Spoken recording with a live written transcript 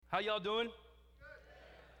How y'all doing?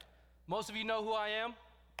 Most of you know who I am.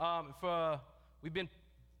 We've been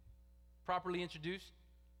properly introduced.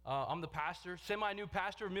 I'm the pastor, semi-new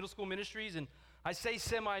pastor of Middle School Ministries, and I say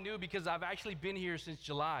semi-new because I've actually been here since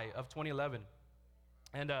July of 2011,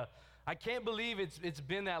 and I can't believe it's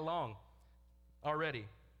been that long already.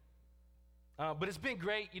 But it's been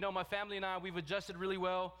great. You know, my family and I, we've adjusted really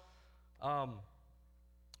well.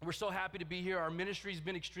 We're so happy to be here. Our ministry's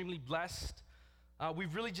been extremely blessed.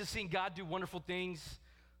 We've really just seen God do wonderful things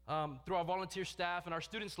through our volunteer staff, and our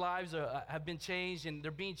students' lives have been changed, and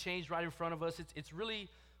they're being changed right in front of us. It's really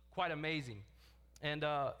quite amazing. And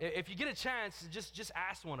if you get a chance, just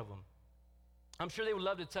ask one of them. I'm sure they would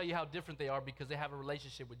love to tell you how different they are because they have a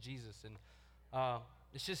relationship with Jesus, and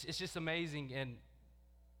it's just amazing. And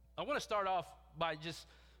I want to start off by just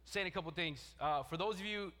saying a couple things. For those of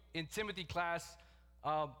you in Timothy class,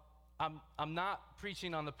 I'm not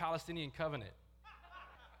preaching on the Palestinian covenant.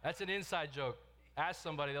 That's an inside joke. Ask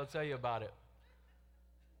somebody, they'll tell you about it.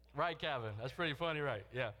 Right, Calvin? That's pretty funny, right?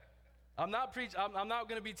 Yeah. I'm not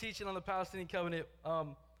going to be teaching on the Palestinian covenant.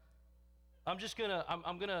 I'm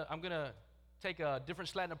gonna take a different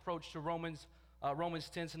slant approach to Romans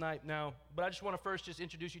 10 tonight now. But I just want to first just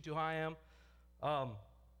introduce you to who I am.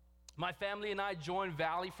 My family and I joined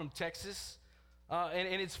Valley from Texas. And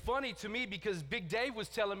it's funny to me because Big Dave was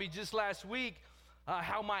telling me just last week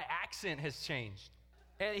how my accent has changed.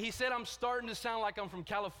 And he said I'm starting to sound like I'm from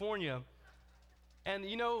California. And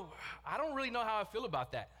you know, I don't really know how I feel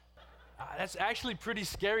about that. That's actually pretty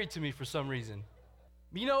scary to me for some reason.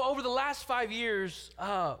 You know, over the last 5 years,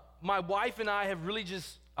 my wife and I have really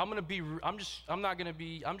I'm just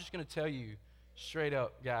gonna tell you straight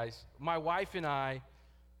up, guys. My wife and I,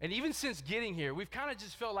 and even since getting here, we've kind of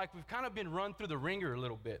just felt like we've kind of been run through the ringer a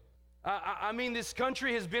little bit. I mean, this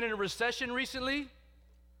country has been in a recession recently.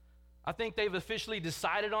 I think they've officially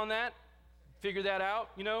decided on that, figured that out,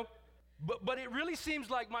 you know. But it really seems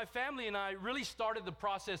like my family and I really started the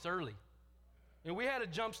process early. And we had a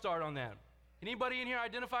jump start on that. Anybody in here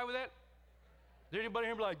identify with that? Is there anybody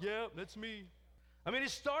here be like, yeah, that's me? I mean, it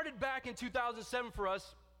started back in 2007 for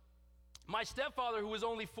us. My stepfather, who was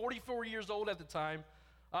only 44 years old at the time,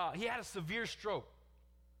 he had a severe stroke.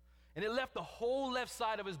 And it left the whole left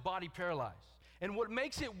side of his body paralyzed. And what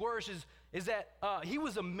makes it worse is that he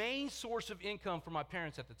was a main source of income for my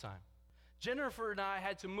parents at the time. Jennifer and I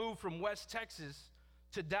had to move from West Texas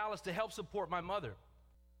to Dallas to help support my mother.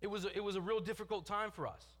 It was a real difficult time for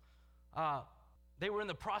us. They were in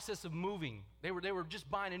the process of moving. They were just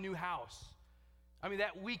buying a new house. I mean,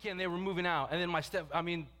 that weekend they were moving out, and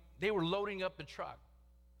then they were loading up the truck.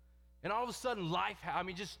 And all of a sudden,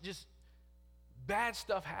 just bad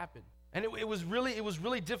stuff happened, and it was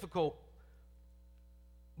really difficult.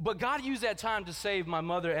 But God used that time to save my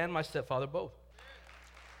mother and my stepfather both.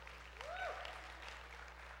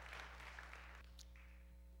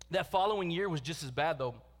 That following year was just as bad,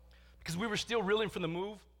 though, because we were still reeling from the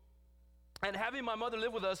move. And having my mother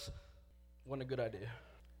live with us wasn't a good idea,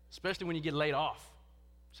 especially when you get laid off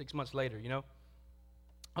 6 months later, you know.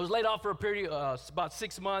 I was laid off for a period about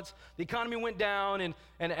 6 months. The economy went down, and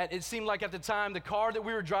it seemed like at the time the car that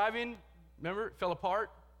we were driving, remember, it fell apart,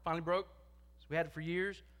 finally broke. So we had it for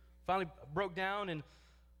years. Finally broke down, and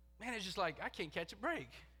man, it's just like, I can't catch a break.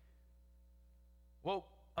 Well,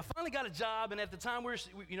 I finally got a job, and at the time we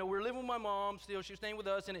were living with my mom still. She was staying with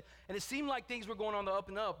us, and it seemed like things were going on the up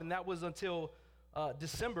and up, and that was until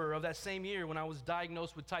December of that same year when I was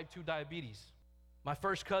diagnosed with type 2 diabetes. My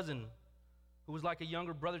first cousin, who was like a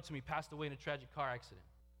younger brother to me, passed away in a tragic car accident.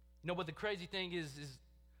 You know, but the crazy thing is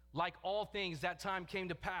like all things, that time came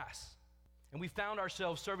to pass. And we found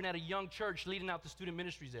ourselves serving at a young church, leading out the student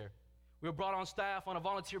ministries there. We were brought on staff on a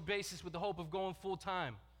volunteer basis with the hope of going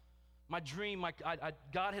full-time. My dream,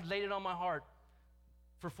 God had laid it on my heart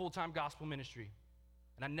for full-time gospel ministry.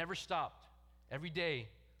 And I never stopped. Every day,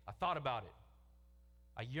 I thought about it.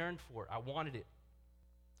 I yearned for it. I wanted it.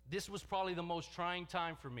 This was probably the most trying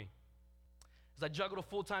time for me. As I juggled a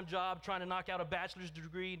full-time job, trying to knock out a bachelor's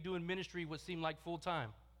degree, doing ministry what seemed like full-time.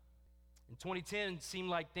 In 2010, it seemed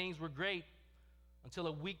like things were great until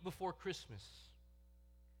a week before Christmas,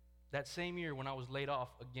 that same year when I was laid off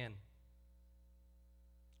again.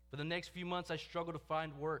 For the next few months, I struggled to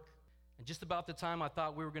find work. And just about the time I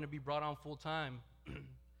thought we were going to be brought on full-time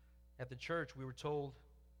at the church, we were told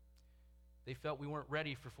they felt we weren't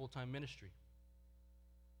ready for full-time ministry.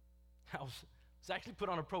 I was actually put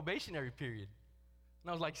on a probationary period.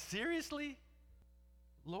 And I was like, seriously?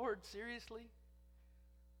 Lord, seriously?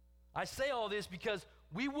 I say all this because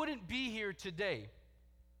we wouldn't be here today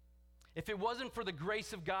if it wasn't for the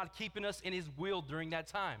grace of God keeping us in His will during that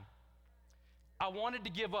time. I wanted to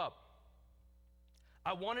give up.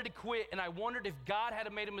 I wanted to quit, and I wondered if God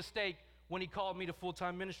had made a mistake when he called me to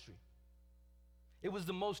full-time ministry. It was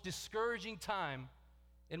the most discouraging time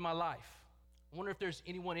in my life. I wonder if there's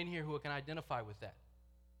anyone in here who can identify with that.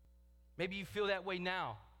 Maybe you feel that way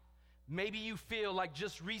now. Maybe you feel like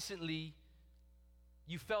just recently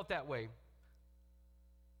you felt that way.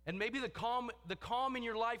 And maybe the calm in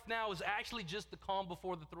your life now is actually just the calm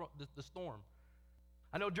before the storm.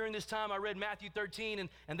 I know during this time I read Matthew 13,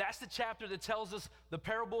 and that's the chapter that tells us the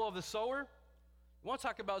parable of the sower. We want to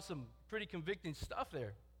talk about some pretty convicting stuff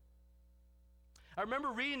there. I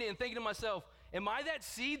remember reading it and thinking to myself, am I that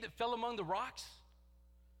seed that fell among the rocks,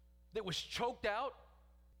 that was choked out,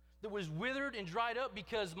 that was withered and dried up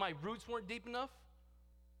because my roots weren't deep enough?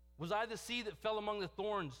 Was I the seed that fell among the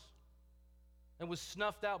thorns and was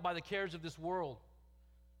snuffed out by the cares of this world?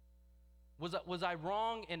 Was I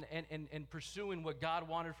wrong in pursuing what God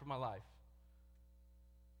wanted for my life?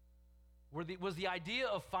 Was the idea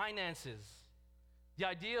of finances, the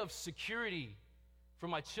idea of security for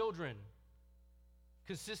my children,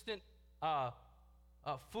 consistent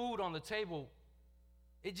food on the table,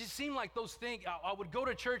 it just seemed like those things. I would go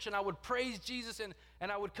to church and I would praise Jesus,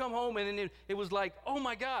 and I would come home and then it was like, oh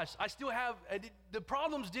my gosh, I still have, the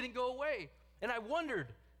problems didn't go away. And I wondered,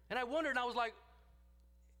 and I was like,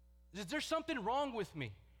 is there something wrong with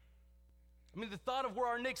me? I mean, the thought of where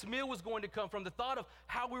our next meal was going to come from, the thought of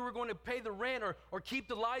how we were going to pay the rent or keep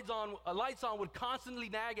the lights on would constantly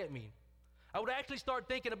nag at me. I would actually start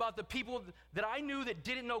thinking about the people that I knew that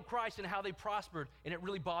didn't know Christ and how they prospered, and it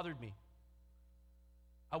really bothered me.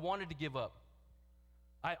 I wanted to give up.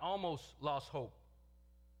 I almost lost hope.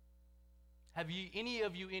 Have any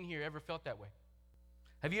of you in here ever felt that way?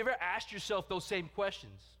 Have you ever asked yourself those same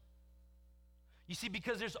questions? You see,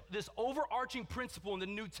 because there's this overarching principle in the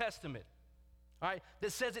New Testament, all right,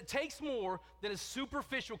 that says it takes more than a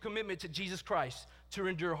superficial commitment to Jesus Christ to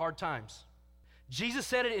endure hard times. Jesus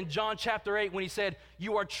said it in John chapter 8 when he said,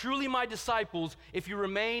 "You are truly my disciples if you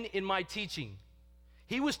remain in my teaching."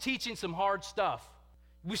 He was teaching some hard stuff.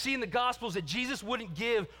 We see in the Gospels that Jesus wouldn't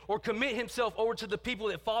give or commit himself over to the people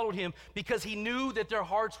that followed him because he knew that their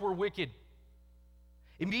hearts were wicked.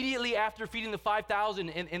 Immediately after feeding the 5,000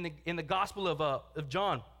 in the Gospel of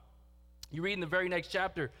John, you read in the very next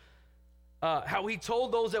chapter how he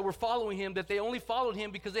told those that were following him that they only followed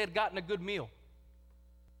him because they had gotten a good meal.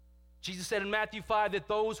 Jesus said in Matthew 5 that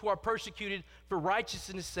those who are persecuted for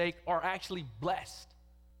righteousness' sake are actually blessed.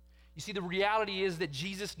 You see, the reality is that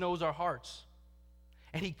Jesus knows our hearts.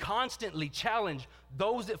 And he constantly challenged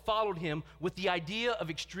those that followed him with the idea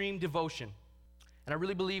of extreme devotion. And I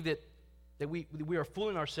really believe that we are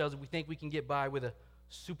fooling ourselves if we think we can get by with a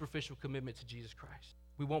superficial commitment to Jesus Christ.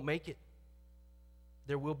 We won't make it.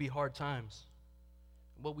 There will be hard times.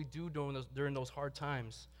 What we do during those hard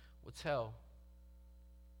times will tell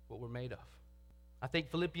what we're made of. I think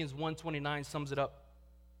Philippians 1:29 sums it up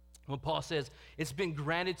when Paul says, "It's been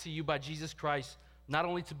granted to you by Jesus Christ not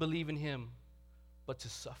only to believe in him, but to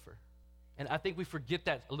suffer." And I think we forget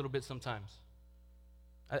that a little bit sometimes.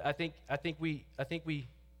 I think we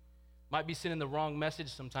might be sending the wrong message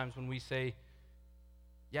sometimes when we say,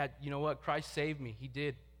 yeah, you know what, Christ saved me, he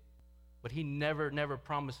did, but he never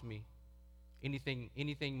promised me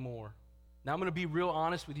anything more. Now I'm going to be real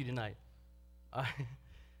honest with you tonight.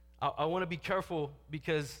 I want to be careful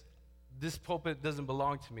because this pulpit doesn't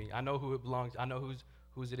belong to me. I know who it belongs. I know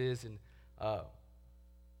whose it is, and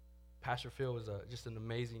Pastor Phil is just an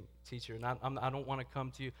amazing teacher, and I don't want to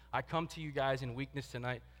come to you. I come to you guys in weakness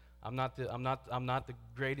tonight. I'm not the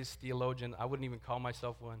greatest theologian. I wouldn't even call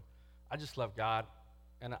myself one. I just love God,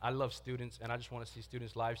 and I love students, and I just want to see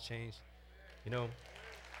students' lives change, you know.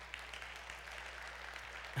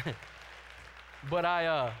 But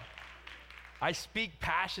I speak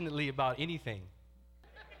passionately about anything.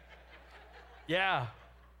 Yeah.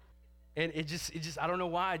 And it just I don't know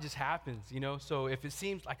why, it just happens, you know. So if it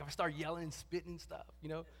seems like if I start yelling and spitting and stuff, you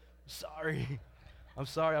know, I'm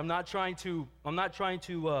sorry. I'm not trying to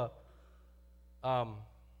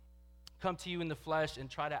come to you in the flesh and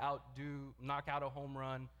try to knock out a home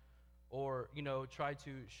run, or, you know, try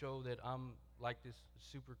to show that I'm like this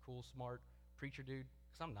super cool, smart preacher dude,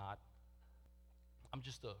 because I'm not. I'm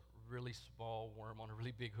just a really small worm on a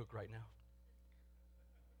really big hook right now.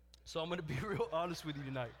 So I'm going to be real honest with you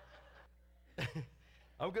tonight.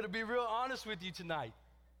 I'm going to be real honest with you tonight.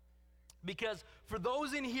 Because for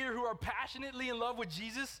those in here who are passionately in love with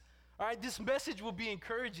Jesus, all right, this message will be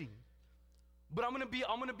encouraging. But I'm going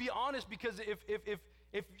to be honest, because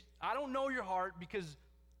if I don't know your heart, because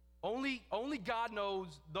only God knows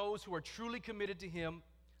those who are truly committed to him.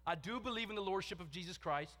 I do believe in the lordship of Jesus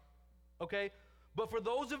Christ. Okay? But for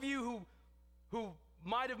those of you who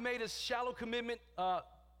might have made a shallow commitment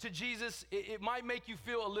to Jesus, it might make you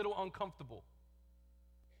feel a little uncomfortable.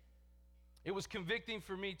 It was convicting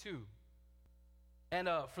for me too. And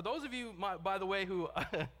for those of you, by the way, who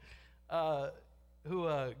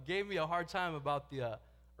gave me a hard time about the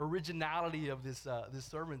originality of this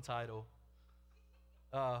sermon title,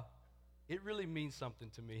 it really means something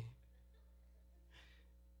to me.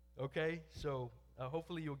 Okay, so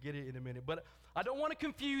hopefully you'll get it in a minute. But I don't want to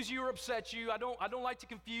confuse you or upset you. I don't like to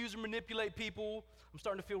confuse or manipulate people. I'm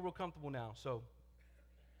starting to feel real comfortable now.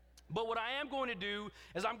 But what I am going to do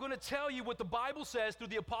is I'm going to tell you what the Bible says through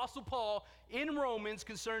the Apostle Paul in Romans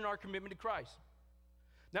concerning our commitment to Christ.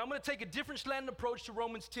 Now I'm going to take a different slanted approach to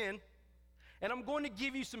Romans 10, and I'm going to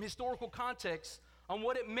give you some historical context on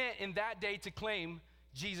what it meant in that day to claim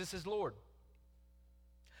Jesus as Lord.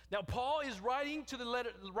 Now Paul is writing the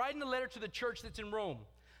letter to the church that's in Rome.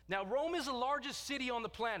 Now Rome is the largest city on the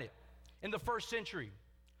planet in the first century.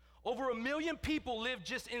 Over 1 million people lived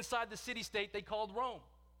just inside the city-state they called Rome.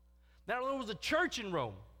 Now, there was a church in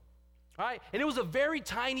Rome, all right? And it was a very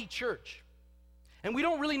tiny church. And we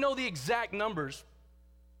don't really know the exact numbers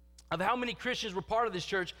of how many Christians were part of this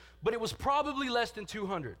church, but it was probably less than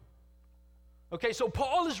 200. Okay, so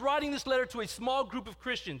Paul is writing this letter to a small group of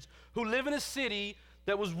Christians who live in a city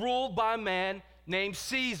that was ruled by a man named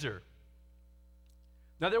Caesar.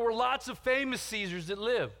 Now, there were lots of famous Caesars that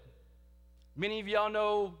lived. Many of y'all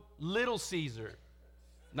know Little Caesar.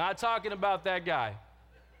 Not talking about that guy.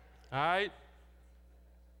 All right?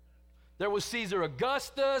 There was Caesar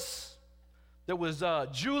Augustus. There was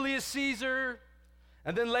Julius Caesar.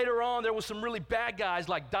 And then later on, there was some really bad guys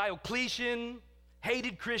like Diocletian,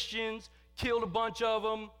 hated Christians, killed a bunch of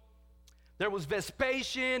them. There was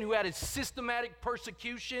Vespasian, who had a systematic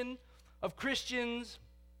persecution of Christians.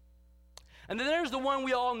 And then there's the one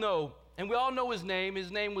we all know, and we all know his name. His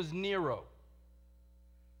name was Nero.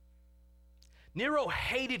 Nero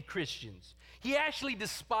hated Christians. He actually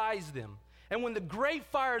despised them. And when the great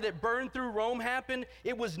fire that burned through Rome happened,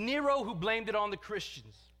 it was Nero who blamed it on the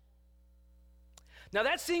Christians. Now,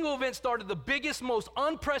 that single event started the biggest, most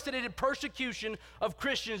unprecedented persecution of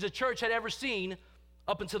Christians the church had ever seen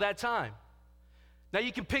up until that time. Now,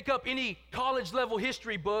 you can pick up any college-level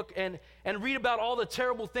history book and read about all the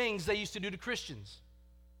terrible things they used to do to Christians.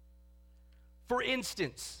 For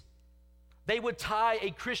instance, they would tie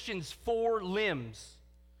a Christian's 4 limbs,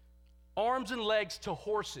 arms and legs, to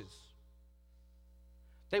horses.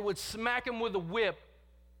 They would smack them with a whip,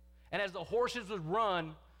 and as the horses would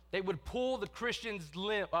run, they would pull the Christian's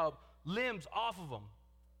limbs off of them.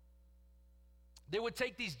 They would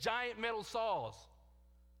take these giant metal saws,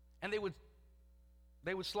 and they would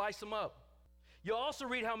slice them up. You'll also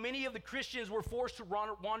read how many of the Christians were forced to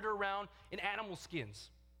wander around in animal skins.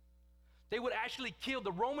 They would actually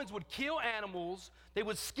the Romans would kill animals, they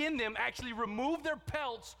would skin them, actually remove their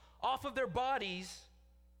pelts off of their bodies,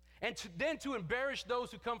 and then to embarrass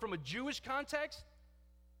those who come from a Jewish context,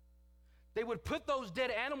 they would put those dead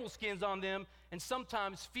animal skins on them and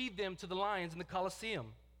sometimes feed them to the lions in the Colosseum,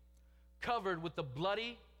 covered with the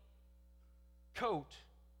bloody coat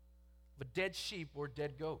of a dead sheep or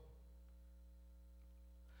dead goat.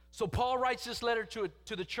 So Paul writes this letter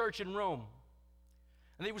to the church in Rome.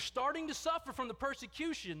 And they were starting to suffer from the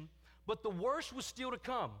persecution, but the worst was still to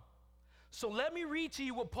come. So let me read to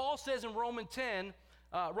you what Paul says in Romans 10,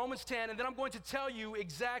 and then I'm going to tell you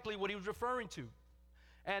exactly what he was referring to.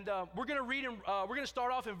 And we're going to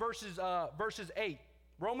start off in verses 8.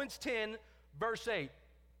 Romans 10, verse 8.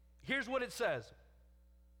 Here's what it says.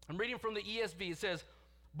 I'm reading from the ESV. It says,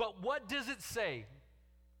 "But what does it say?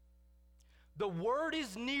 The word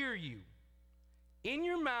is near you, in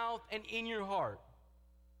your mouth and in your heart.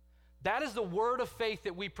 That is the word of faith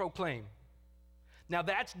that we proclaim." Now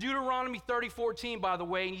that's Deuteronomy 30:14, by the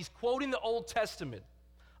way, and he's quoting the Old Testament,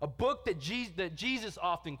 a book that Jesus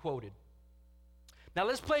often quoted. Now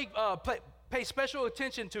let's pay special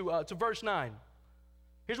attention to verse 9.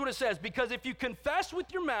 Here's what it says: "Because if you confess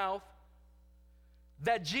with your mouth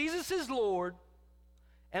that Jesus is Lord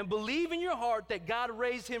and believe in your heart that God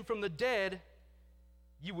raised him from the dead,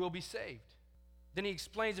 you will be saved." Then he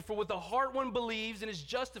explains it, "For with the heart one believes and is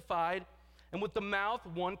justified, and with the mouth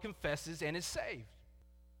one confesses and is saved."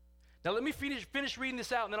 Now let me finish reading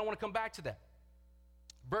this out, and then I want to come back to that.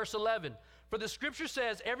 Verse 11, "For the scripture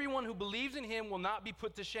says, everyone who believes in him will not be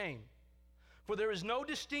put to shame. For there is no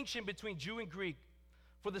distinction between Jew and Greek.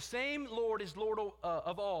 For the same Lord is Lord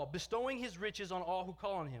of all, bestowing his riches on all who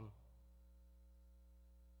call on him.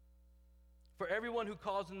 For everyone who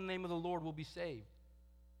calls in the name of the Lord will be saved."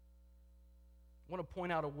 I want to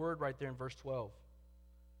point out a word right there in verse 12.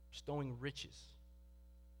 Bestowing riches.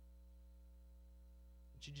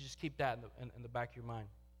 you just keep that in the back of your mind.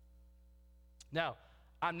 Now,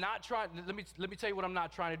 I'm not trying, let me tell you what I'm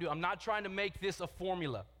not trying to do. I'm not trying to make this a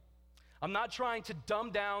formula. I'm not trying to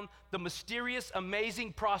dumb down the mysterious,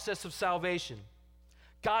 amazing process of salvation.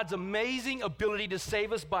 God's amazing ability to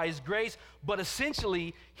save us by his grace, but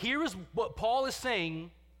essentially, here is what Paul is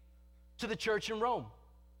saying to the church in Rome.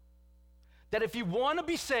 That if you want to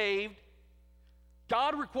be saved,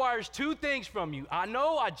 God requires two things from you. I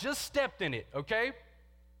know I just stepped in it, okay?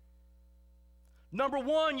 Number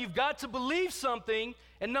one, you've got to believe something,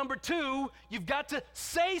 and number two, you've got to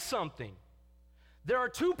say something. There are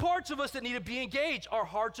two parts of us that need to be engaged, our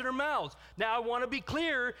hearts and our mouths. Now, I want to be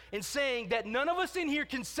clear in saying that none of us in here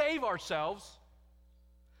can save ourselves.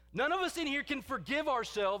 None of us in here can forgive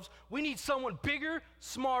ourselves. We need someone bigger,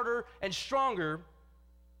 smarter, and stronger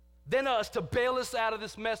than us to bail us out of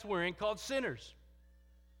this mess we're in called sinners.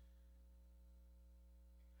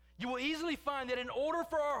 You will easily find that in order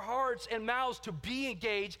for our hearts and mouths to be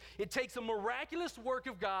engaged, it takes a miraculous work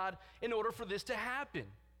of God in order for this to happen.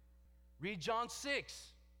 Read John 6,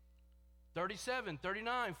 37,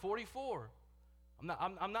 39, 44.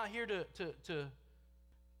 I'm not here to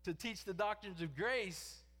teach the doctrines of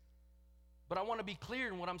grace, but I want to be clear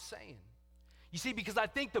in what I'm saying. You see, because I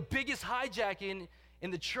think the biggest hijacking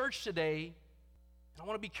in the church today, and I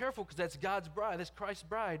want to be careful because that's God's bride, that's Christ's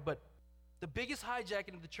bride, but the biggest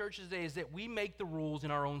hijacking of the church today is that we make the rules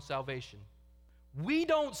in our own salvation. We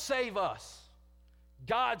don't save us.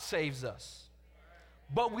 God saves us.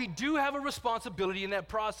 But we do have a responsibility in that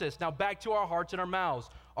process. Now, back to our hearts and our mouths.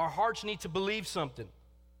 Our hearts need to believe something.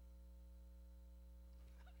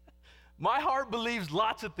 My heart believes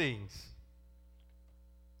lots of things.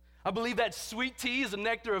 I believe that sweet tea is the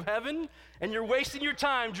nectar of heaven, and you're wasting your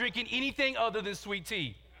time drinking anything other than sweet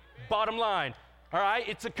tea. Bottom line, all right?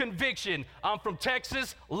 It's a conviction. I'm from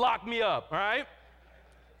Texas, lock me up, all right?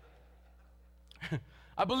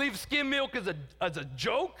 I believe skim milk is a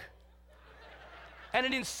joke and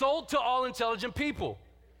an insult to all intelligent people.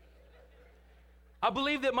 I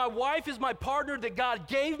believe that my wife is my partner that God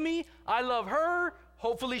gave me. I love her.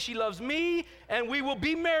 Hopefully she loves me. And we will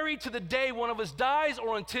be married to the day one of us dies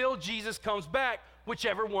or until Jesus comes back,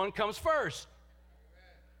 whichever one comes first.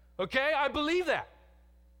 Okay? I believe that.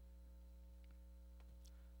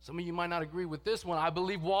 Some of you might not agree with this one. I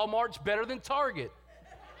believe Walmart's better than Target.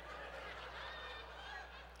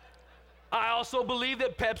 I also believe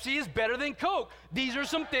that Pepsi is better than Coke. These are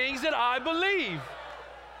some things that I believe.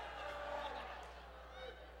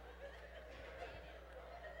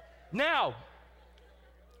 Now,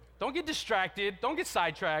 don't get distracted. Don't get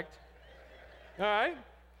sidetracked. All right?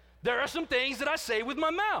 There are some things that I say with my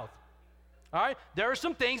mouth. All right? There are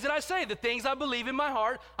some things that I say. The things I believe in my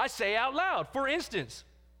heart, I say out loud. For instance,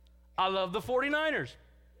 I love the 49ers.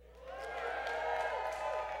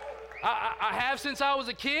 I have since I was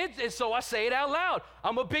a kid, and so I say it out loud.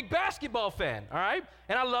 I'm a big basketball fan, all right?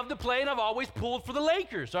 And I love to play, and I've always pulled for the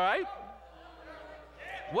Lakers, all right?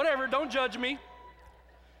 Whatever, don't judge me.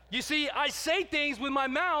 You see, I say things with my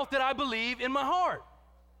mouth that I believe in my heart.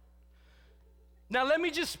 Now, let me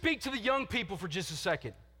just speak to the young people for just a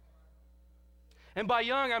second. And by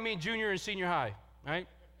young, I mean junior and senior high, right?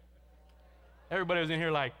 Everybody was in here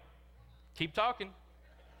like, keep talking,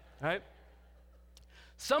 right?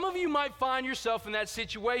 Some of you might find yourself in that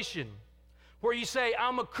situation where you say,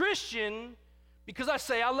 I'm a Christian because I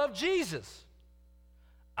say I love Jesus.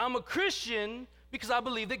 I'm a Christian because I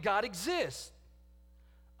believe that God exists.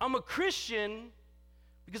 I'm a Christian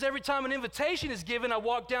because every time an invitation is given, I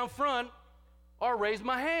walk down front or raise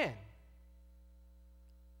my hand.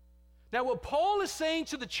 Now, what Paul is saying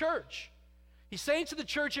to the church, he's saying to the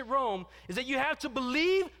church at Rome, is that you have to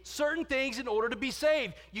believe certain things in order to be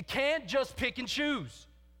saved. You can't just pick and choose.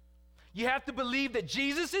 You have to believe that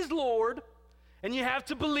Jesus is Lord, and you have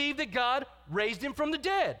to believe that God raised him from the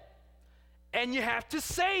dead. And you have to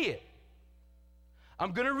say it.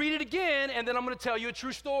 I'm going to read it again, and then I'm going to tell you a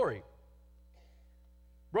true story.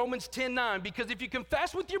 Romans 10:9, because if you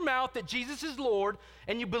confess with your mouth that Jesus is Lord,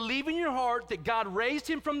 and you believe in your heart that God raised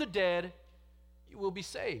him from the dead, you will be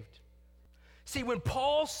saved. See, when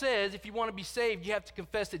Paul says if you want to be saved, you have to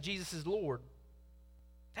confess that Jesus is Lord,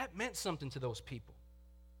 that meant something to those people.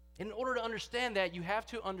 And in order to understand that, you have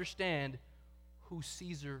to understand who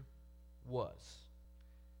Caesar was.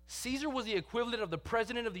 Caesar was the equivalent of the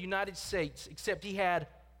President of the United States, except he had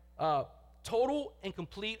total and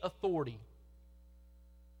complete authority.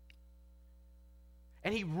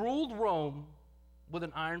 And he ruled Rome with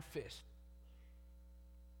an iron fist.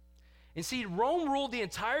 And see, Rome ruled the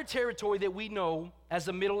entire territory that we know as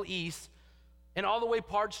the Middle East, and all the way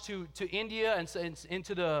parts to India and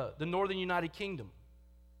into the northern United Kingdom.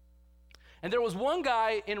 And there was one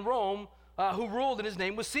guy in Rome who ruled, and his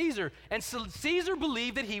name was Caesar. And so Caesar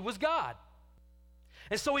believed that he was God.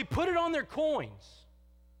 And so he put it on their coins.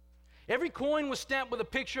 Every coin was stamped with a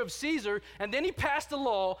picture of Caesar, and then he passed a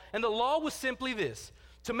law, and the law was simply this: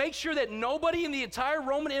 to make sure that nobody in the entire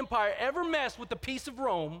Roman Empire ever messed with the peace of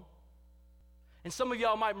Rome. And some of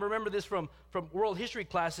y'all might remember this from world history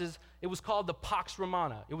classes. It was called the Pax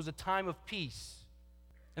Romana. It was a time of peace.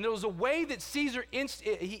 And there was a way that Caesar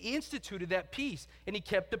he instituted that peace, and he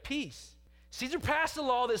kept the peace. Caesar passed a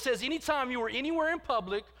law that says anytime you were anywhere in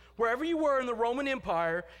public, wherever you were in the Roman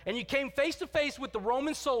Empire, and you came face to face with the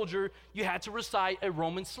Roman soldier, you had to recite a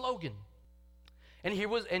Roman slogan. And here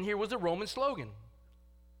was a Roman slogan: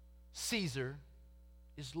 Caesar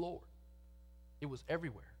is Lord. It was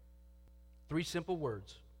everywhere. 3 simple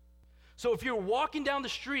words. So if you're walking down the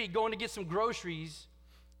street going to get some groceries,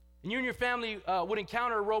 and you and your family would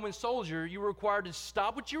encounter a Roman soldier, you were required to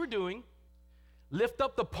stop what you were doing, lift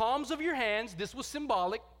up the palms of your hands. This was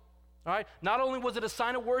symbolic, all right? Not only was it a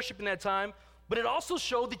sign of worship in that time, but it also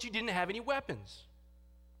showed that you didn't have any weapons.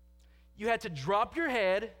 You had to drop your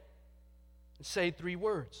head and say 3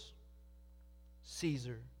 words: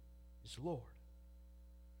 Caesar is Lord.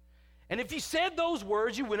 And if you said those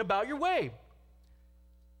words, you went about your way.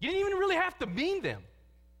 You didn't even really have to mean them.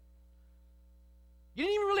 You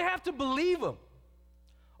didn't even really have to believe them.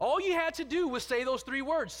 All you had to do was say those 3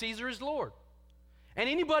 words: Caesar is Lord. And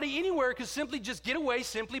anybody anywhere could simply just get away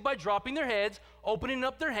simply by dropping their heads, opening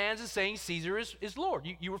up their hands, and saying Caesar is Lord.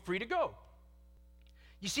 You were free to go.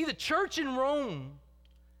 You see, the church in Rome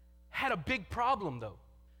had a big problem, though.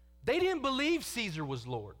 They didn't believe Caesar was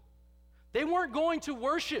Lord. They weren't going to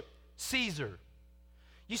worship Caesar.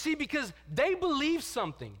 You see, because they believed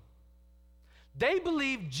something. They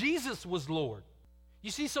believed Jesus was Lord. You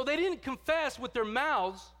see, so they didn't confess with their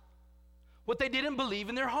mouths what they didn't believe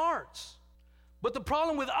in their hearts. But the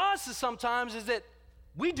problem with us is that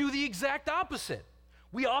we do the exact opposite.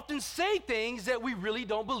 We often say things that we really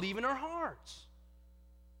don't believe in our hearts.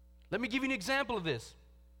 Let me give you an example of this.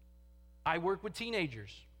 I work with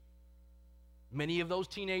teenagers. Many of those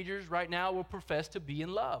teenagers right now will profess to be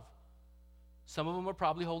in love. Some of them are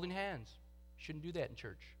probably holding hands. Shouldn't do that in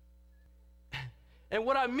church. And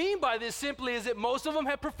what I mean by this simply is that most of them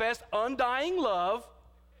have professed undying love,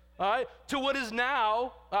 all right, to what is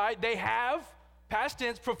now, all right, they have, past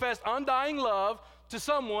tense, professed undying love to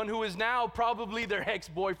someone who is now probably their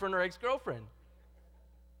ex-boyfriend or ex-girlfriend.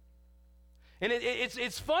 And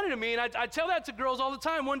it's funny to me, and I tell that to girls all the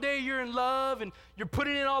time. One day you're in love, and you're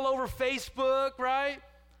putting it all over Facebook, right?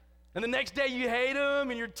 And the next day you hate them,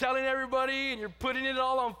 and you're telling everybody, and you're putting it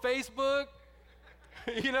all on Facebook,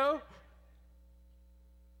 you know?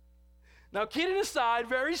 Now, kidding aside,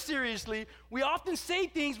 very seriously, we often say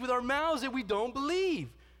things with our mouths that we don't believe.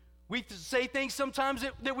 We say things sometimes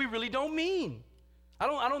that we really don't mean. I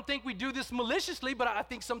don't think we do this maliciously, but I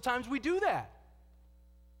think sometimes we do that.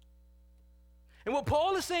 And what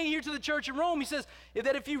Paul is saying here to the church in Rome, he says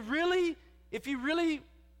that if you really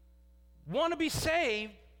want to be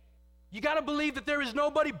saved, you got to believe that there is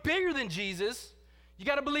nobody bigger than Jesus. You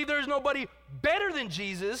got to believe there is nobody better than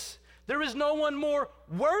Jesus. There is no one more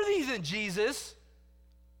worthy than Jesus.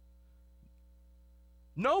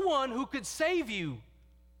 No one who could save you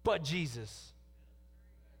but Jesus.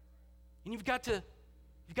 And you've got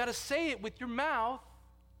to say it with your mouth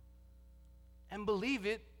and believe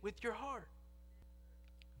it with your heart.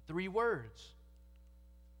 3 words.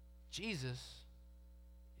 Jesus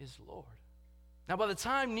is Lord. Now, by the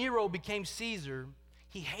time Nero became Caesar,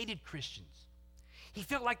 he hated Christians. He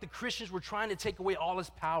felt like the Christians were trying to take away all his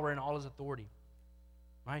power and all his authority.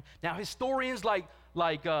 Right? Now, historians like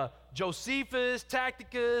Josephus,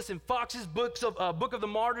 Tacitus, and Fox's Book of the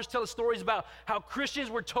Martyrs tell us stories about how Christians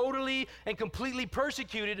were totally and completely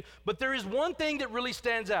persecuted, but there is one thing that really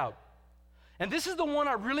stands out. And this is the one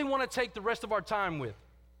I really want to take the rest of our time with.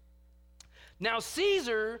 Now,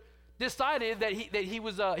 Caesar decided that he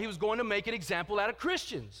was going to make an example out of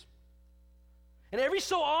Christians. And every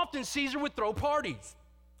so often, Caesar would throw parties.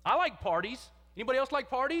 I like parties. Anybody else like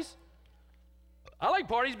parties? I like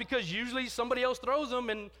parties because usually somebody else throws them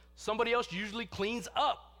and somebody else usually cleans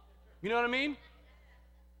up. You know what I mean?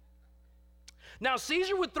 Now,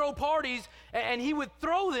 Caesar would throw parties, and he would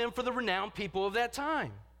throw them for the renowned people of that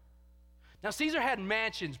time. Now, Caesar had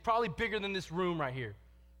mansions probably bigger than this room right here.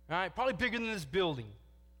 All right, probably bigger than this building.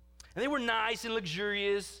 And they were nice and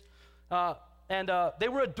luxurious, and they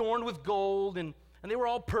were adorned with gold, and they were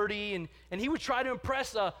all pretty, and he would try to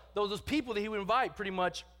impress those people that he would invite pretty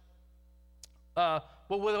much. Well,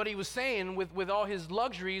 what he was saying with all his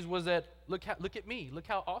luxuries was that, look at me, look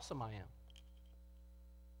how awesome I am.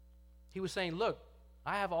 He was saying, look,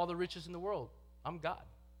 I have all the riches in the world. I'm God.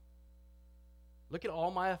 Look at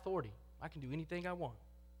all my authority. I can do anything I want.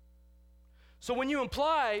 So when you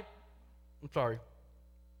imply,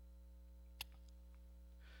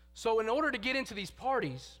 So in order to get into these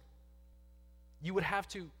parties, you would have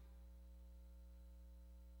to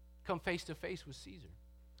come face to face with Caesar.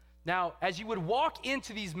 Now, as you would walk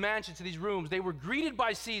into these mansions, to these rooms, they were greeted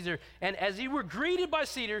by Caesar. And as you were greeted by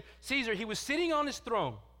Caesar, he was sitting on his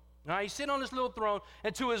throne. All right, he's sitting on this little throne.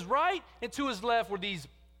 And to his right and to his left were these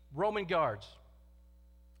Roman guards.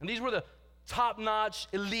 And these were the top-notch,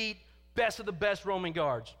 elite, best of the best Roman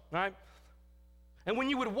guards. All right? And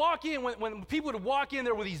when you would walk in, when people would walk in,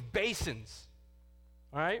 there were these basins.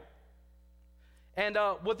 All right? And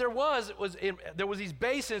what there was there was these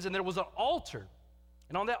basins, and there was an altar.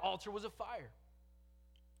 And on that altar was a fire.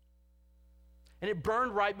 And it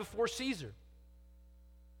burned right before Caesar.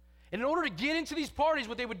 And in order to get into these parties,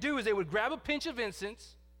 what they would do is they would grab a pinch of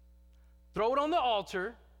incense, throw it on the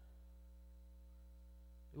altar.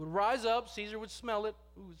 It would rise up. Caesar would smell it.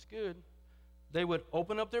 Ooh, it's good. They would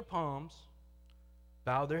open up their palms,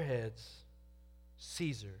 bow their heads.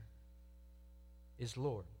 Caesar is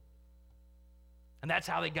Lord. And that's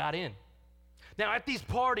how they got in. Now, at these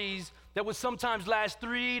parties that would sometimes last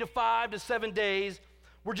 3 to 5 to 7 days,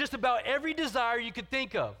 were just about every desire you could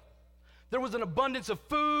think of. There was an abundance of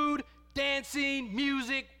food, dancing,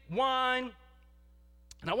 music, wine.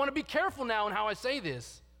 And I want to be careful now in how I say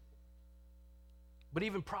this, but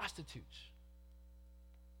even prostitutes.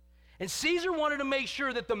 And Caesar wanted to make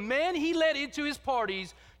sure that the men he let into his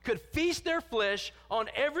parties could feast their flesh on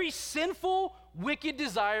every sinful, wicked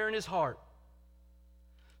desire in his heart.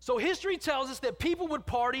 So history tells us that people would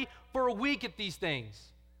party for a week at these things.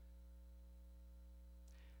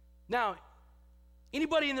 Now,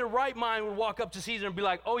 anybody in their right mind would walk up to Caesar and be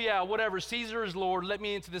like, oh yeah, whatever, Caesar is Lord, let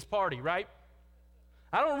me into this party, right?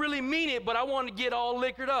 I don't really mean it, but I want to get all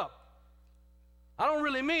liquored up. I don't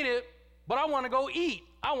really mean it, but I want to go eat.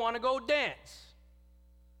 I want to go dance.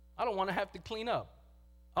 I don't want to have to clean up.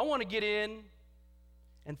 I want to get in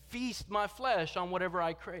and feast my flesh on whatever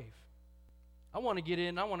I crave. I want to get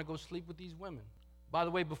in, I want to go sleep with these women. By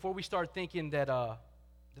the way, before we start thinking that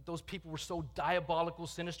those people were so diabolical,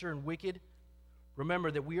 sinister, and wicked,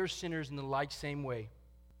 remember that we are sinners in the like same way.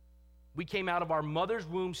 We came out of our mother's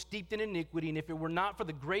womb steeped in iniquity, and if it were not for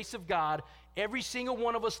the grace of God, every single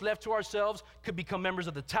one of us left to ourselves could become members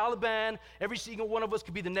of the Taliban. Every single one of us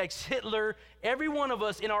could be the next Hitler. Every one of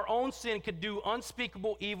us in our own sin could do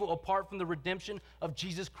unspeakable evil apart from the redemption of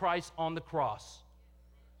Jesus Christ on the cross.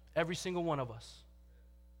 Every single one of us.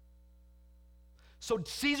 So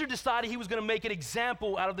Caesar decided he was going to make an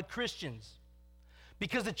example out of the Christians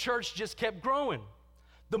because the church just kept growing.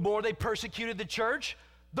 The more they persecuted the church,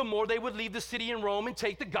 the more they would leave the city in Rome and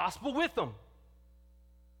take the gospel with them.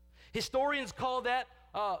 Historians call that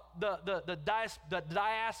the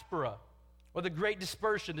diaspora, or the great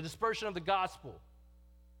dispersion, the dispersion of the gospel.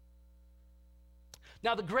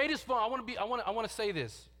 Now, the greatest form, I want to say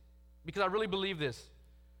this because I really believe this.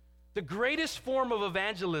 The greatest form of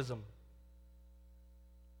evangelism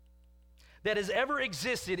that has ever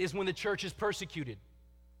existed is when the church is persecuted.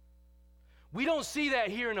 We don't see that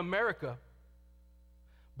here in America,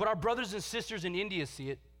 but our brothers and sisters in India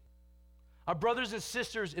see it. Our brothers and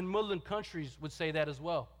sisters in Muslim countries would say that as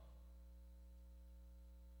well.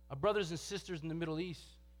 Our brothers and sisters in the Middle East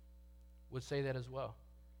would say that as well.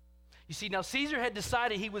 You see, now Caesar had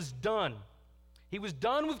decided he was done. He was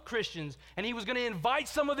done with Christians, and he was going to invite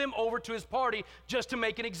some of them over to his party just to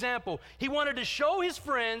make an example. He wanted to show his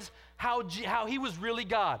friends how he was really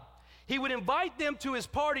God. He would invite them to his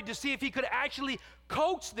party to see if he could actually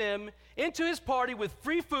coax them into his party with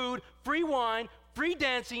free food, free wine, free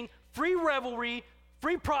dancing, free revelry,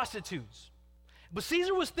 free prostitutes. But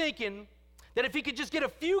Caesar was thinking that if he could just get a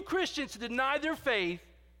few Christians to deny their faith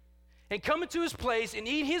and come into his place and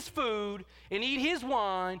eat his food and eat his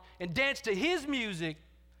wine and dance to his music,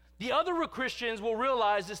 the other Christians will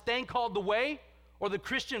realize this thing called the way or the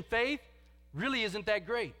Christian faith really isn't that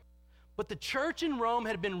great. But the church in Rome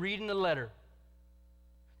had been reading the letter.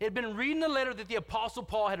 They had been reading the letter that the Apostle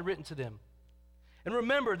Paul had written to them. And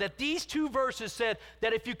remember that these two verses said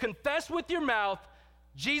that if you confess with your mouth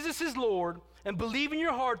Jesus is Lord and believe in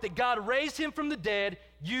your heart that God raised him from the dead,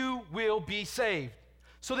 you will be saved.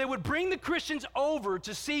 So they would bring the Christians over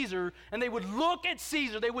to Caesar, and they would look at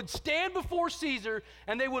Caesar. They would stand before Caesar,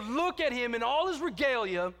 and they would look at him in all his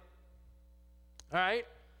regalia, all right,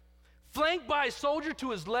 flanked by a soldier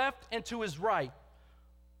to his left and to his right,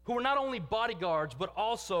 who were not only bodyguards, but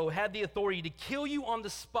also had the authority to kill you on the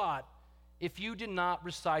spot if you did not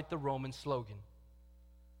recite the Roman slogan.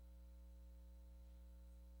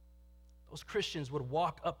 those Christians would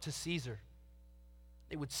walk up to Caesar.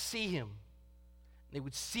 They would see him. They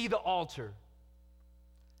would see the altar.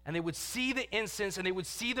 And they would see the incense and they would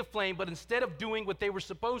see the flame, but instead of doing what they were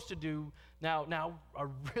supposed to do, now I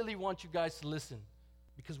really want you guys to listen,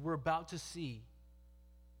 because we're about to see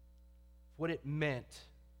what it meant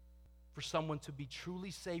for someone to be truly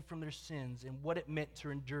saved from their sins and what it meant to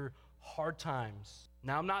endure hard times.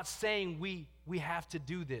 Now, I'm not saying we have to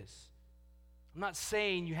do this. I'm not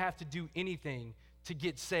saying you have to do anything to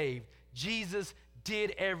get saved. Jesus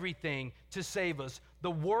did everything to save us.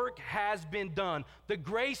 The work has been done. The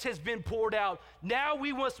grace has been poured out. Now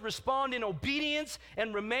we must respond in obedience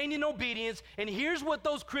and remain in obedience. And here's what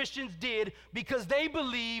those Christians did because they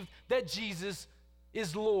believed that Jesus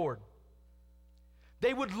is Lord.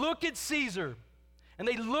 They would look at Caesar, and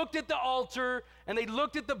they looked at the altar, and they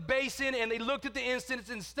looked at the basin, and they looked at the incense.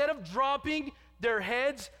 Instead of dropping their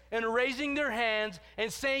heads and raising their hands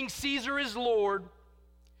and saying Caesar is Lord,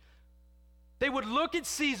 they would look at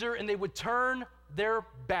Caesar and they would turn their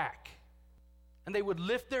back. And they would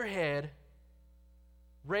lift their head,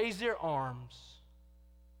 raise their arms,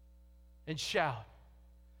 and shout,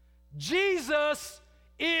 Jesus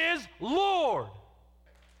is Lord.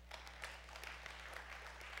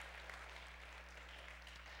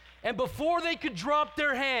 And before they could drop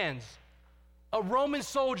their hands, a Roman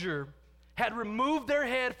soldier had removed their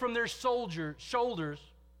head from their shoulders,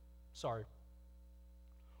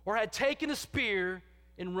 or had taken a spear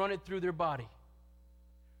and run it through their body.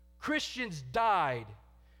 Christians died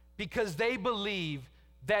because they believe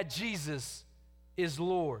that Jesus is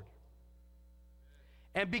Lord.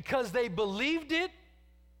 And because they believed it,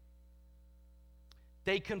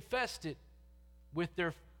 they confessed it with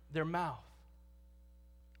their mouth.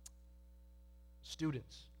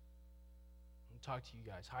 Students, I'm going to talk to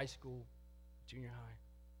you guys, high school, junior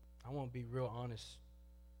high. I want to be real honest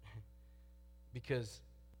because,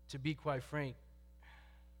 to be quite frank,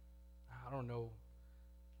 I don't know,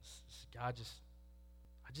 I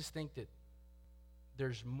just think that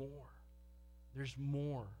there's more. There's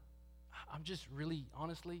more. I'm just really,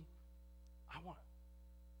 honestly, I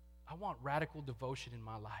want radical devotion in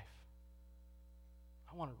my life.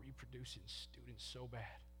 I want to reproduce it in students so bad.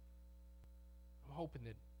 I'm hoping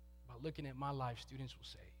that by looking at my life, students will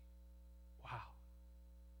say, wow,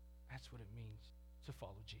 that's what it means to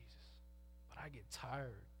follow Jesus. But I get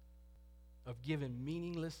tired of giving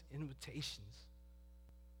meaningless invitations,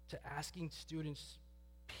 to asking students,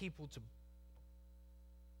 people to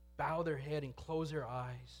bow their head and close their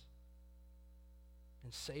eyes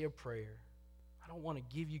and say a prayer. I don't want to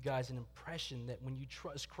give you guys an impression that when you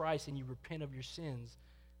trust Christ and you repent of your sins,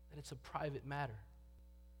 that it's a private matter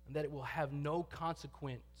and that it will have no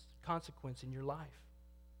consequence in your life.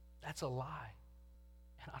 That's a lie.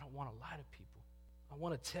 And I don't want to lie to people. I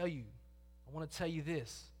want to tell you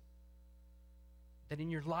this, that in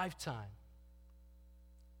your lifetime,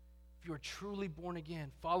 if you are truly born again,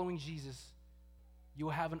 following Jesus, you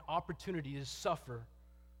will have an opportunity to suffer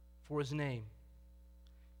for his name.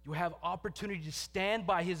 You will have opportunity to stand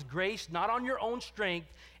by his grace, not on your own strength,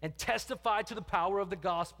 and testify to the power of the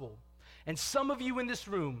gospel. And some of you in this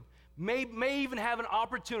room may even have an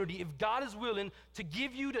opportunity, if God is willing, to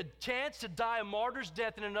give you the chance to die a martyr's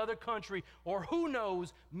death in another country, or who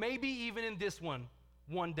knows, maybe even in this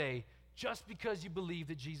one day, just because you believe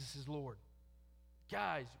that Jesus is Lord.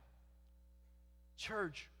 Guys,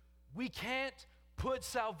 church, we can't put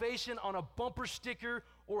salvation on a bumper sticker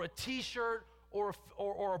or a t-shirt or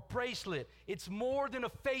a bracelet. It's more than a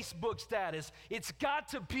Facebook status. It's got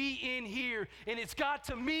to be in here, and it's got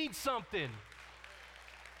to mean something.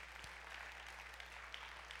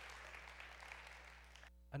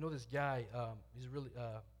 I know this guy, he's really,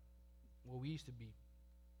 we used to be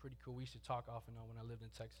pretty cool. We used to talk off and on when I lived in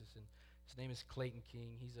Texas, and his name is Clayton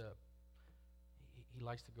King. He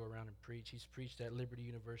likes to go around and preach. He's preached at Liberty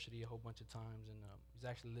University a whole bunch of times, and he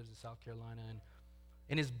actually lives in South Carolina. And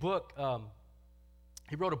in his book,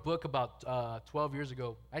 he wrote a book about 12 years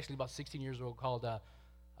ago, actually about 16 years ago, called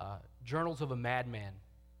Journals of a Madman.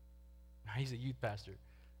 He's a youth pastor.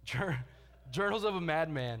 Journals of a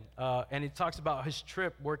Madman. And he talks about his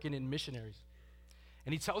trip working in missionaries.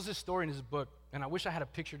 And he tells this story in his book, and I wish I had a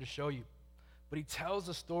picture to show you, but he tells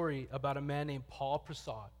a story about a man named Paul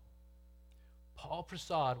Prasad. Paul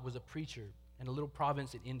Prasad was a preacher in a little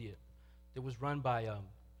province in India that was run by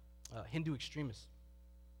Hindu extremists.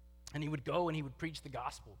 And he would go and he would preach the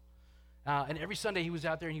gospel. And every Sunday he was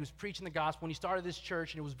out there and he was preaching the gospel. And he started this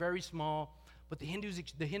church, and it was very small. But the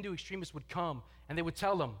Hindu extremists would come and they would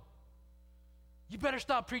tell him, you better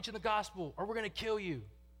stop preaching the gospel or we're going to kill you.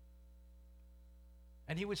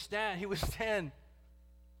 And he would stand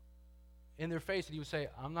in their face, and he would say,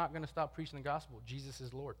 I'm not going to stop preaching the gospel. Jesus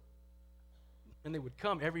is Lord. And they would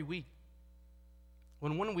come every week.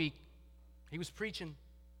 When one week he was preaching,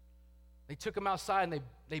 they took him outside and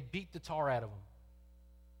they beat the tar out of him.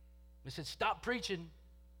 They said, stop preaching.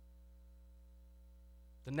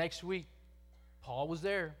 The next week, Paul was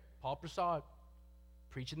there, Paul Prasad,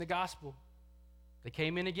 preaching the gospel. They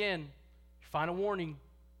came in again. Final warning,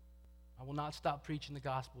 I will not stop preaching the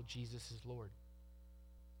gospel. Jesus is Lord.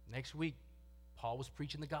 Next week, Paul was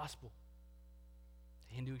preaching the gospel.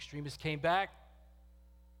 The Hindu extremists came back,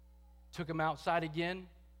 took him outside again, in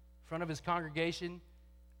front of his congregation,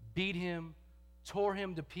 beat him, tore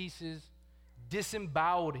him to pieces,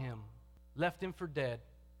 disemboweled him, left him for dead.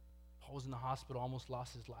 Paul was in the hospital, almost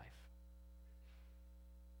lost his life.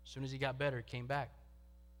 As soon as he got better, he came back.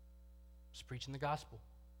 Was preaching the gospel.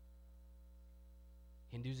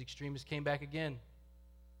 Hindus, extremists came back again.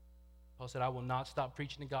 Paul said, I will not stop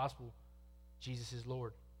preaching the gospel. Jesus is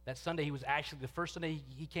Lord. That Sunday, the first Sunday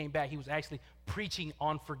he came back, he was actually preaching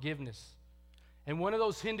on forgiveness. And one of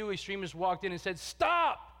those Hindu extremists walked in and said,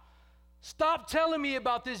 stop! Stop telling me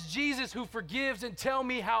about this Jesus who forgives and tell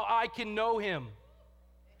me how I can know him.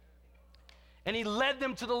 And he led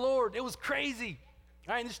them to the Lord. It was crazy.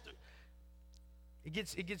 All right, it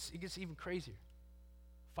gets even crazier.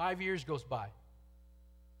 5 years goes by.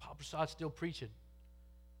 Paul Prasad's still preaching.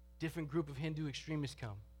 Different group of Hindu extremists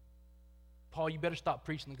come. Paul, you better stop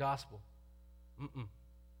preaching the gospel.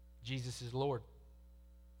 Jesus is Lord.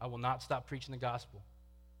 I will not stop preaching the gospel.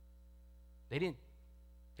 They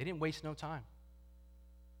didn't waste no time.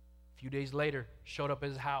 A few days later, showed up at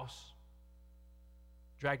his house,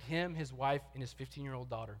 dragged him, his wife, and his 15-year-old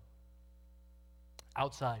daughter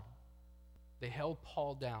outside. They held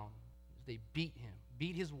Paul down. They beat him,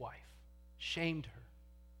 beat his wife, shamed her,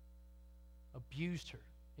 abused her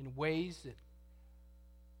in ways that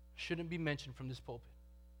shouldn't be mentioned from this pulpit.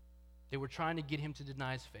 They were trying to get him to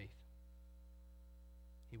deny his faith.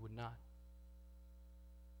 He would not.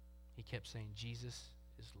 He kept saying, Jesus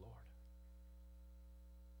is Lord.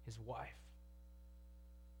 His wife,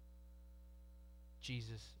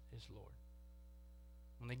 Jesus is Lord.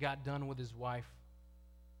 When they got done with his wife,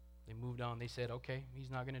 they moved on. They said, okay,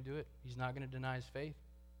 he's not going to do it. He's not going to deny his faith.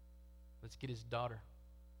 Let's get his daughter.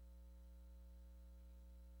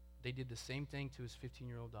 They did the same thing to his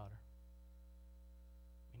 15-year-old daughter.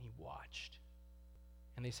 And he watched.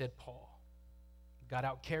 And they said, Paul, got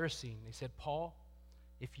out kerosene. They said, Paul,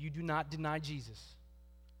 if you do not deny Jesus,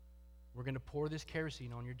 we're going to pour this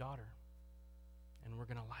kerosene on your daughter, and we're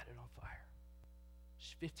going to light it on fire.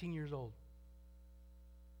 She's 15 years old.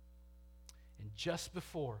 And just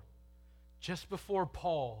before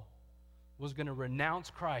Paul was going to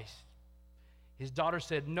renounce Christ, his daughter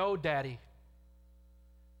said, no, Daddy,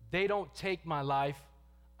 they don't take my life,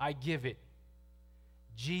 I give it.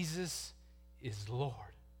 Jesus is Lord.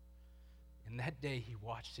 And that day he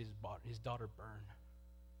watched his daughter burn.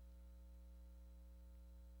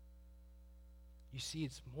 You see,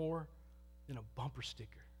 it's more than a bumper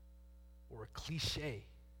sticker or a cliche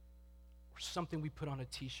or something we put on a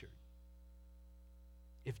t-shirt.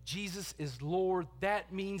 If Jesus is Lord,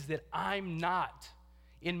 that means that I'm not.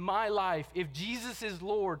 In my life, if Jesus is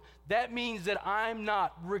Lord, that means that I'm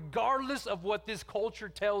not, regardless of what this culture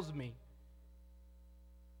tells me.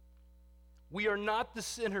 We are not the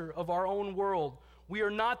center of our own world. We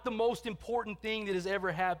are not the most important thing that has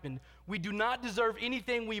ever happened. We do not deserve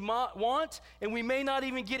anything we want, and we may not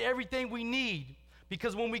even get everything we need.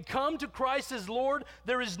 Because when we come to Christ as Lord,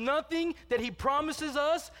 there is nothing that he promises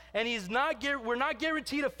us, and we're not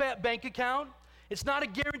guaranteed a fat bank account. It's not a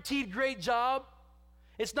guaranteed great job.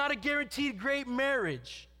 It's not a guaranteed great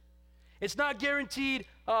marriage. It's not guaranteed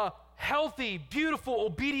healthy, beautiful,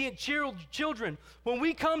 obedient children. When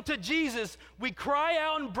we come to Jesus, we cry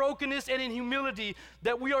out in brokenness and in humility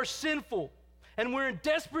that we are sinful and we're in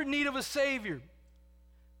desperate need of a Savior.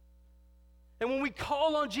 And when we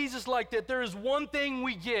call on Jesus like that, there is one thing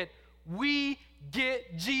we get. We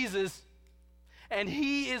get Jesus, and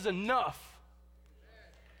he is enough.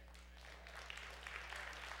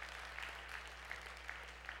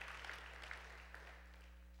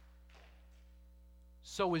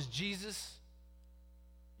 So is Jesus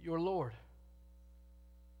your Lord?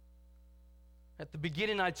 At the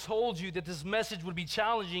beginning, I told you that this message would be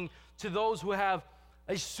challenging to those who have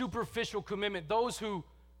a superficial commitment, those who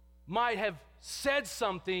might have said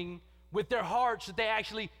something with their hearts that they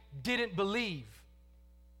actually didn't believe.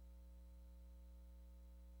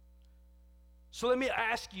 So let me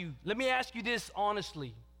ask you this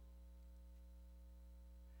honestly.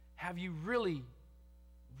 Have you really,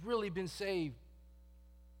 really been saved?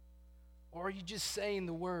 Or are you just saying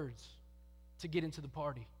the words? to get into the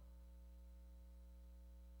party.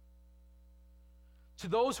 To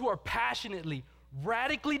those who are passionately,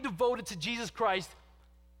 radically devoted to Jesus Christ,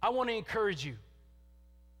 I want to encourage you.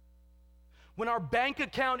 When our bank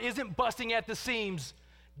account isn't busting at the seams,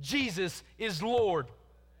 Jesus is Lord.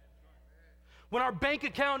 When our bank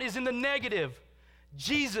account is in the negative,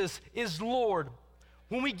 Jesus is Lord.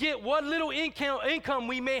 When we get what little income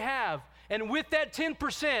we may have, and with that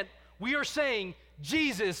 10%, we are saying,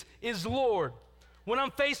 Jesus is Lord. When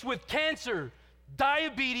I'm faced with cancer,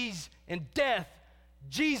 diabetes, and death,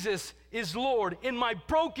 Jesus is Lord. In my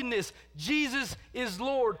brokenness, Jesus is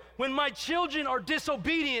Lord. When my children are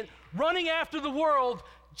disobedient, running after the world,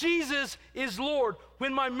 Jesus is Lord.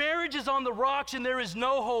 When my marriage is on the rocks and there is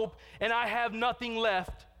no hope and I have nothing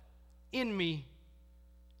left in me,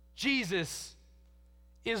 Jesus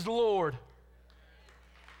is Lord.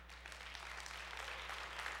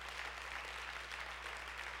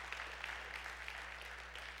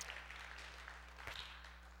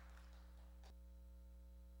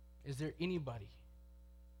 Is there anybody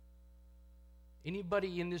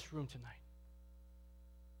in this room tonight?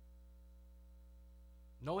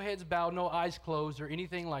 No heads bowed, no eyes closed, or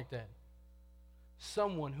anything like that.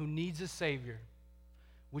 Someone who needs a Savior.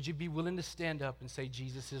 Would you be willing to stand up and say,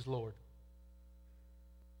 Jesus is Lord?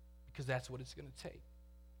 Because that's what it's going to take.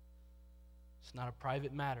 It's not a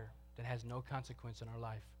private matter that has no consequence in our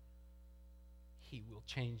life. He will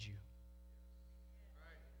change you.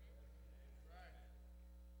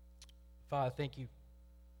 Father, thank you.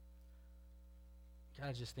 God,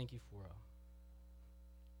 I just thank you for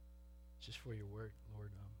just for your word,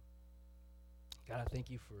 Lord. God, I thank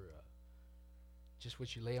you for just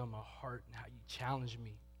what you lay on my heart and how you challenge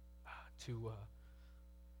me to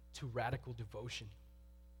radical devotion.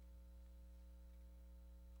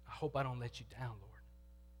 I hope I don't let you down, Lord.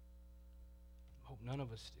 I hope none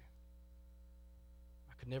of us do.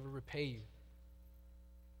 I could never repay you.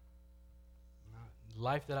 The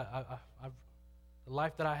life that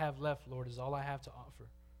I have left, Lord, is all I have to offer.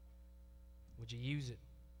 Would you use it?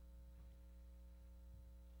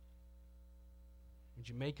 Would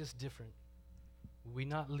you make us different? Will we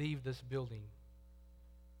not leave this building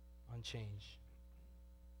unchanged?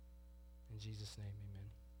 In Jesus' name, amen.